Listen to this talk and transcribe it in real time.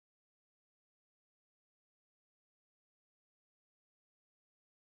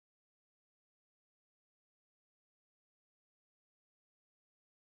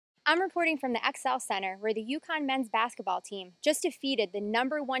I'm reporting from the XL Center where the UConn men's basketball team just defeated the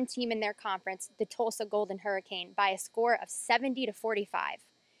 #1 team in their conference, the Tulsa Golden Hurricane, by a score of 70 to 45.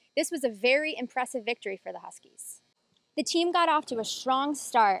 This was a very impressive victory for the Huskies. The team got off to a strong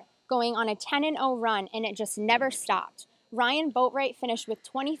start, going on a 10-0 run, and it just never stopped. Ryan Boatright finished with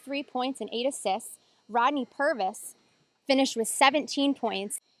 23 points and 8 assists. Rodney Purvis finished with 17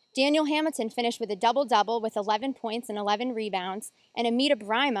 points. Daniel Hamilton finished with a double-double with 11 points and 11 rebounds, and Amita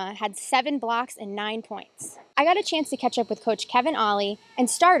Brima had 7 blocks and 9 points. I got a chance to catch up with Coach Kevin Ollie and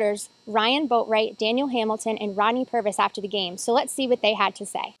starters Ryan Boatright, Daniel Hamilton, and Rodney Purvis after the game, so let's see what they had to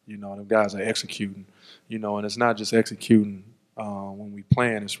say. You know, them guys are executing, and it's not just executing when we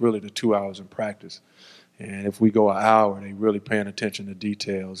plan, it's really the 2 hours in practice. And if we go an hour, they really paying attention to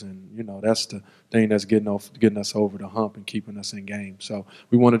details, and that's the thing that's getting us over the hump and keeping us in game. So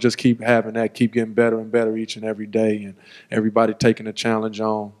we want to just keep having that, keep getting better and better each and every day, and everybody taking the challenge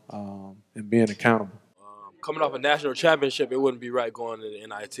on and being accountable. Coming off a national championship, it wouldn't be right going to the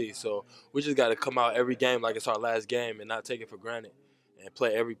NIT. So we just got to come out every game like it's our last game and not take it for granted, and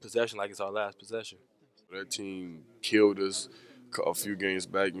play every possession like it's our last possession. That team killed us a few games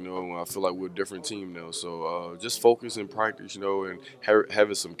back, I feel like we're a different team now. So just focus and practice, and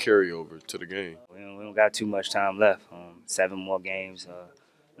having some carryover to the game. We don't got too much time left. 7 more games.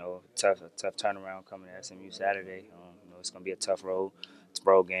 Tough turnaround coming to SMU Saturday. It's going to be a tough road. It's a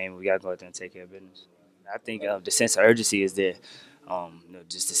road game. We got to go out there and take care of business. I think the sense of urgency is there,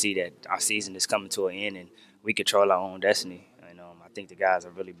 just to see that our season is coming to an end and we control our own destiny. And I think the guys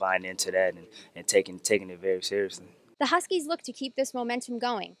are really buying into that and taking it very seriously. The Huskies look to keep this momentum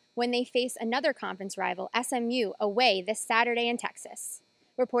going when they face another conference rival, SMU, away this Saturday in Texas.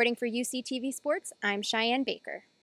 Reporting for UCTV Sports, I'm Cheyenne Baker.